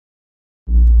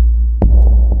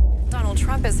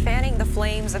Trump is fanning the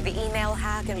flames of the email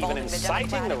hack involving even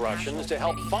inciting the Russians to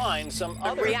help find some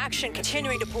other reaction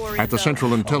continuing to pour At the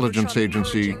Central Intelligence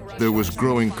Agency, there was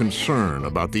growing concern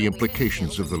about the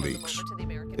implications of the leaks.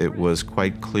 It was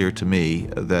quite clear to me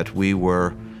that we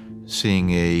were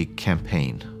seeing a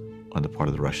campaign on the part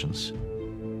of the Russians,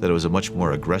 that it was a much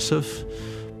more aggressive,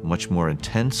 much more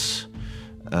intense,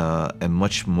 and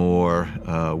much more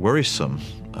worrisome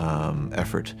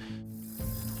effort.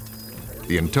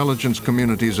 The intelligence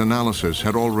community's analysis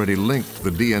had already linked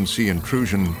the DNC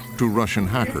intrusion to Russian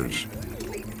hackers,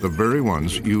 the very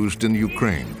ones used in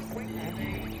Ukraine.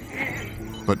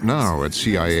 But now at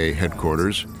CIA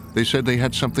headquarters, they said they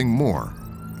had something more.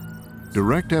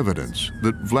 Direct evidence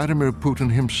that Vladimir Putin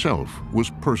himself was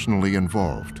personally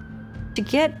involved. To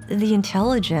get the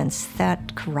intelligence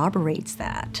that corroborates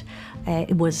that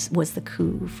was the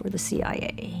coup for the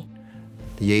CIA.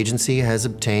 The agency has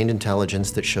obtained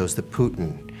intelligence that shows that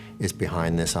Putin is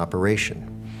behind this operation.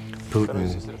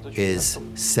 Putin is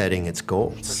setting its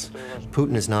goals.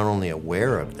 Putin is not only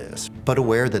aware of this, but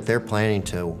aware that they're planning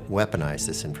to weaponize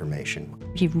this information.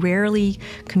 He rarely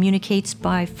communicates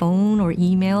by phone or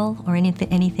email or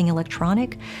anything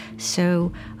electronic,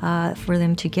 so for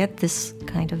them to get this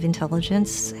kind of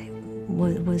intelligence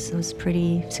was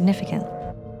pretty significant.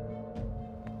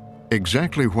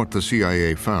 Exactly what the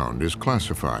CIA found is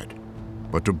classified,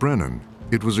 but to Brennan,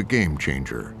 it was a game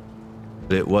changer.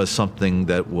 It was something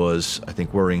that was, I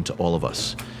think, worrying to all of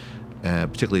us,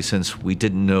 particularly since we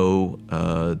didn't know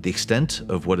the extent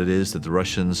of what it is that the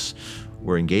Russians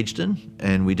were engaged in,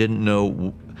 and we didn't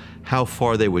know how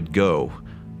far they would go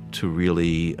to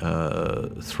really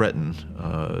threaten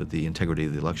the integrity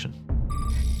of the election.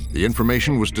 The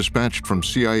information was dispatched from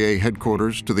CIA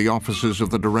headquarters to the offices of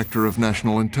the Director of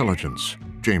National Intelligence,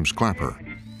 James Clapper.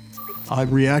 I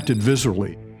reacted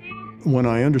viscerally when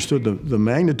I understood the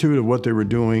magnitude of what they were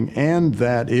doing and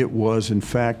that it was, in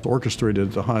fact, orchestrated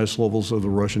at the highest levels of the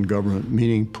Russian government,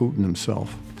 meaning Putin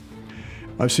himself.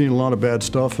 I've seen a lot of bad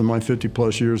stuff in my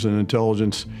 50-plus years in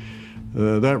intelligence.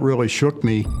 That really shook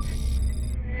me.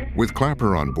 With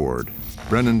Clapper on board,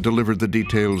 Brennan delivered the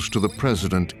details to the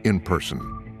president in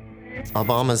person.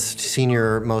 Obama's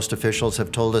senior-most officials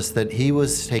have told us that he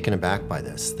was taken aback by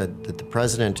this, that the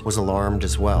president was alarmed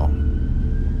as well.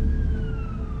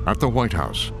 At the White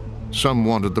House, some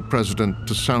wanted the president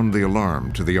to sound the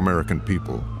alarm to the American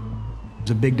people.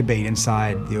 There's a big debate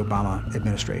inside the Obama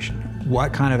administration.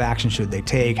 What kind of action should they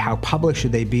take? How public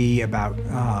should they be about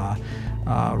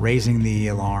raising the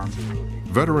alarm?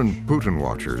 Veteran Putin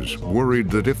watchers worried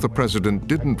that if the president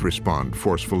didn't respond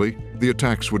forcefully, the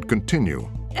attacks would continue.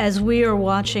 As we are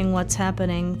watching what's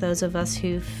happening, those of us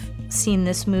who've seen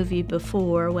this movie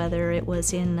before, whether it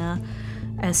was in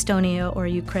Estonia or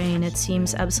Ukraine, it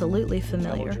seems absolutely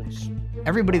familiar.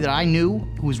 Everybody that I knew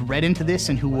who was read into this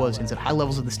and who was at high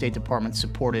levels of the State Department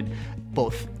supported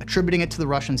both attributing it to the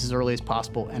Russians as early as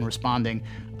possible and responding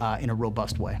in a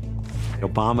robust way.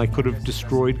 Obama could have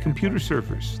destroyed computer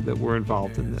servers that were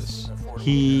involved in this.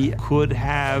 He could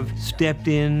have stepped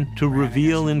in to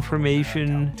reveal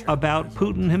information about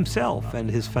Putin himself and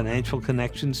his financial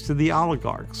connections to the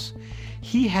oligarchs.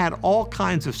 He had all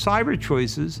kinds of cyber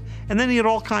choices, and then he had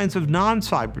all kinds of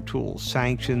non-cyber tools,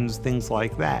 sanctions, things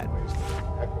like that.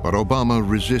 But Obama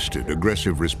resisted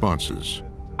aggressive responses.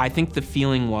 I think the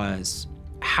feeling was,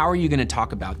 how are you going to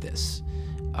talk about this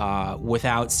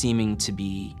without seeming to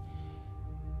be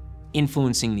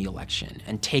influencing the election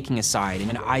and taking a side?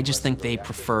 And I just think they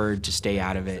preferred to stay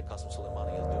out of it.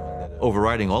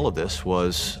 Overriding all of this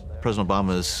was President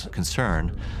Obama's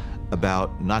concern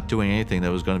about not doing anything that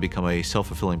was going to become a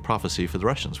self-fulfilling prophecy for the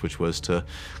Russians, which was to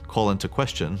call into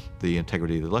question the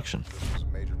integrity of the election.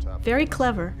 Very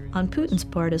clever on Putin's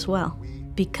part as well,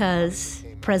 because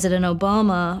President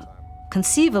Obama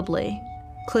conceivably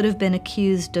could have been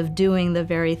accused of doing the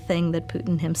very thing that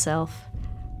Putin himself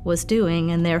was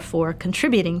doing, and therefore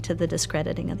contributing to the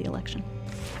discrediting of the election.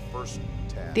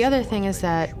 The other thing is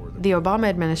that the Obama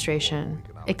administration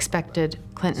expected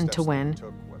Clinton to win,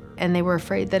 and they were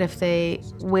afraid that if they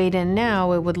weighed in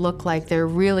now, it would look like they're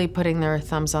really putting their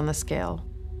thumbs on the scale.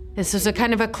 This was a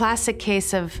kind of a classic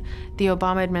case of the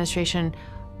Obama administration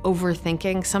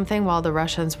overthinking something while the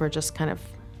Russians were just kind of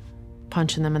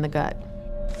punching them in the gut.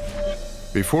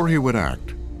 Before he would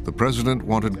act, the president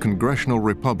wanted congressional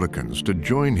Republicans to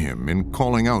join him in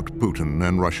calling out Putin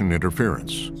and Russian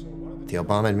interference. The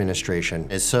Obama administration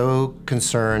is so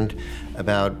concerned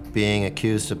about being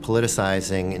accused of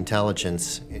politicizing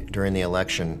intelligence during the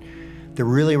election They're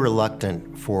really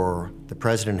reluctant for the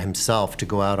president himself to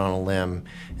go out on a limb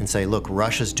and say, look,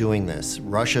 Russia's doing this.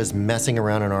 Russia's messing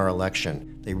around in our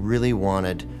election. They really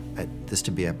wanted this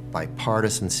to be a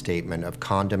bipartisan statement of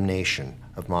condemnation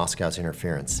of Moscow's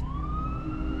interference.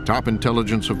 Top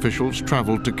intelligence officials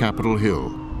traveled to Capitol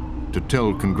Hill to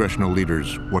tell congressional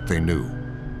leaders what they knew.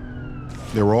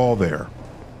 They were all there.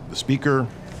 The Speaker,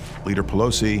 Leader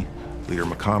Pelosi, Leader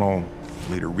McConnell,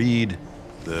 Leader Reid,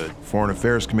 the Foreign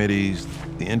Affairs committees,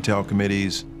 the Intel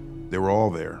committees, they were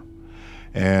all there.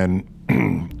 And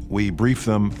we briefed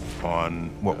them on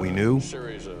what we knew.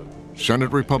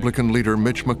 Senate Republican leader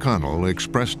Mitch McConnell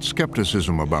expressed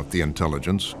skepticism about the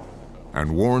intelligence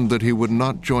and warned that he would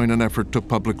not join an effort to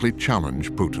publicly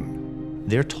challenge Putin.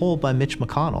 They're told by Mitch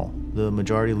McConnell, the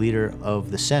majority leader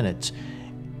of the Senate,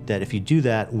 that if you do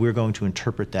that, we're going to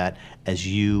interpret that as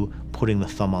you putting the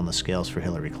thumb on the scales for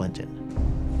Hillary Clinton.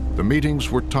 The meetings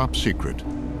were top secret,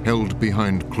 held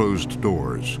behind closed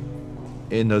doors.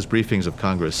 In those briefings of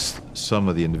Congress, some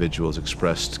of the individuals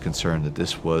expressed concern that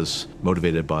this was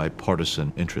motivated by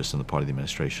partisan interests on the part of the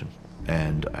administration.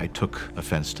 And I took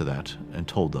offense to that and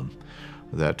told them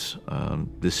that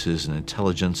this is an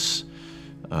intelligence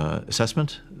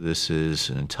assessment, this is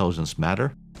an intelligence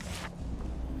matter.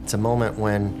 It's a moment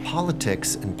when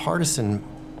politics and partisan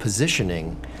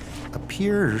positioning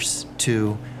appears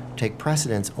to take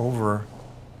precedence over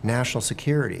national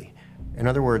security. In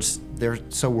other words, they're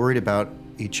so worried about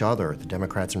each other, the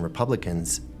Democrats and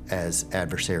Republicans, as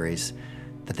adversaries,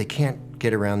 that they can't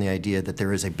get around the idea that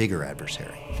there is a bigger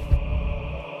adversary.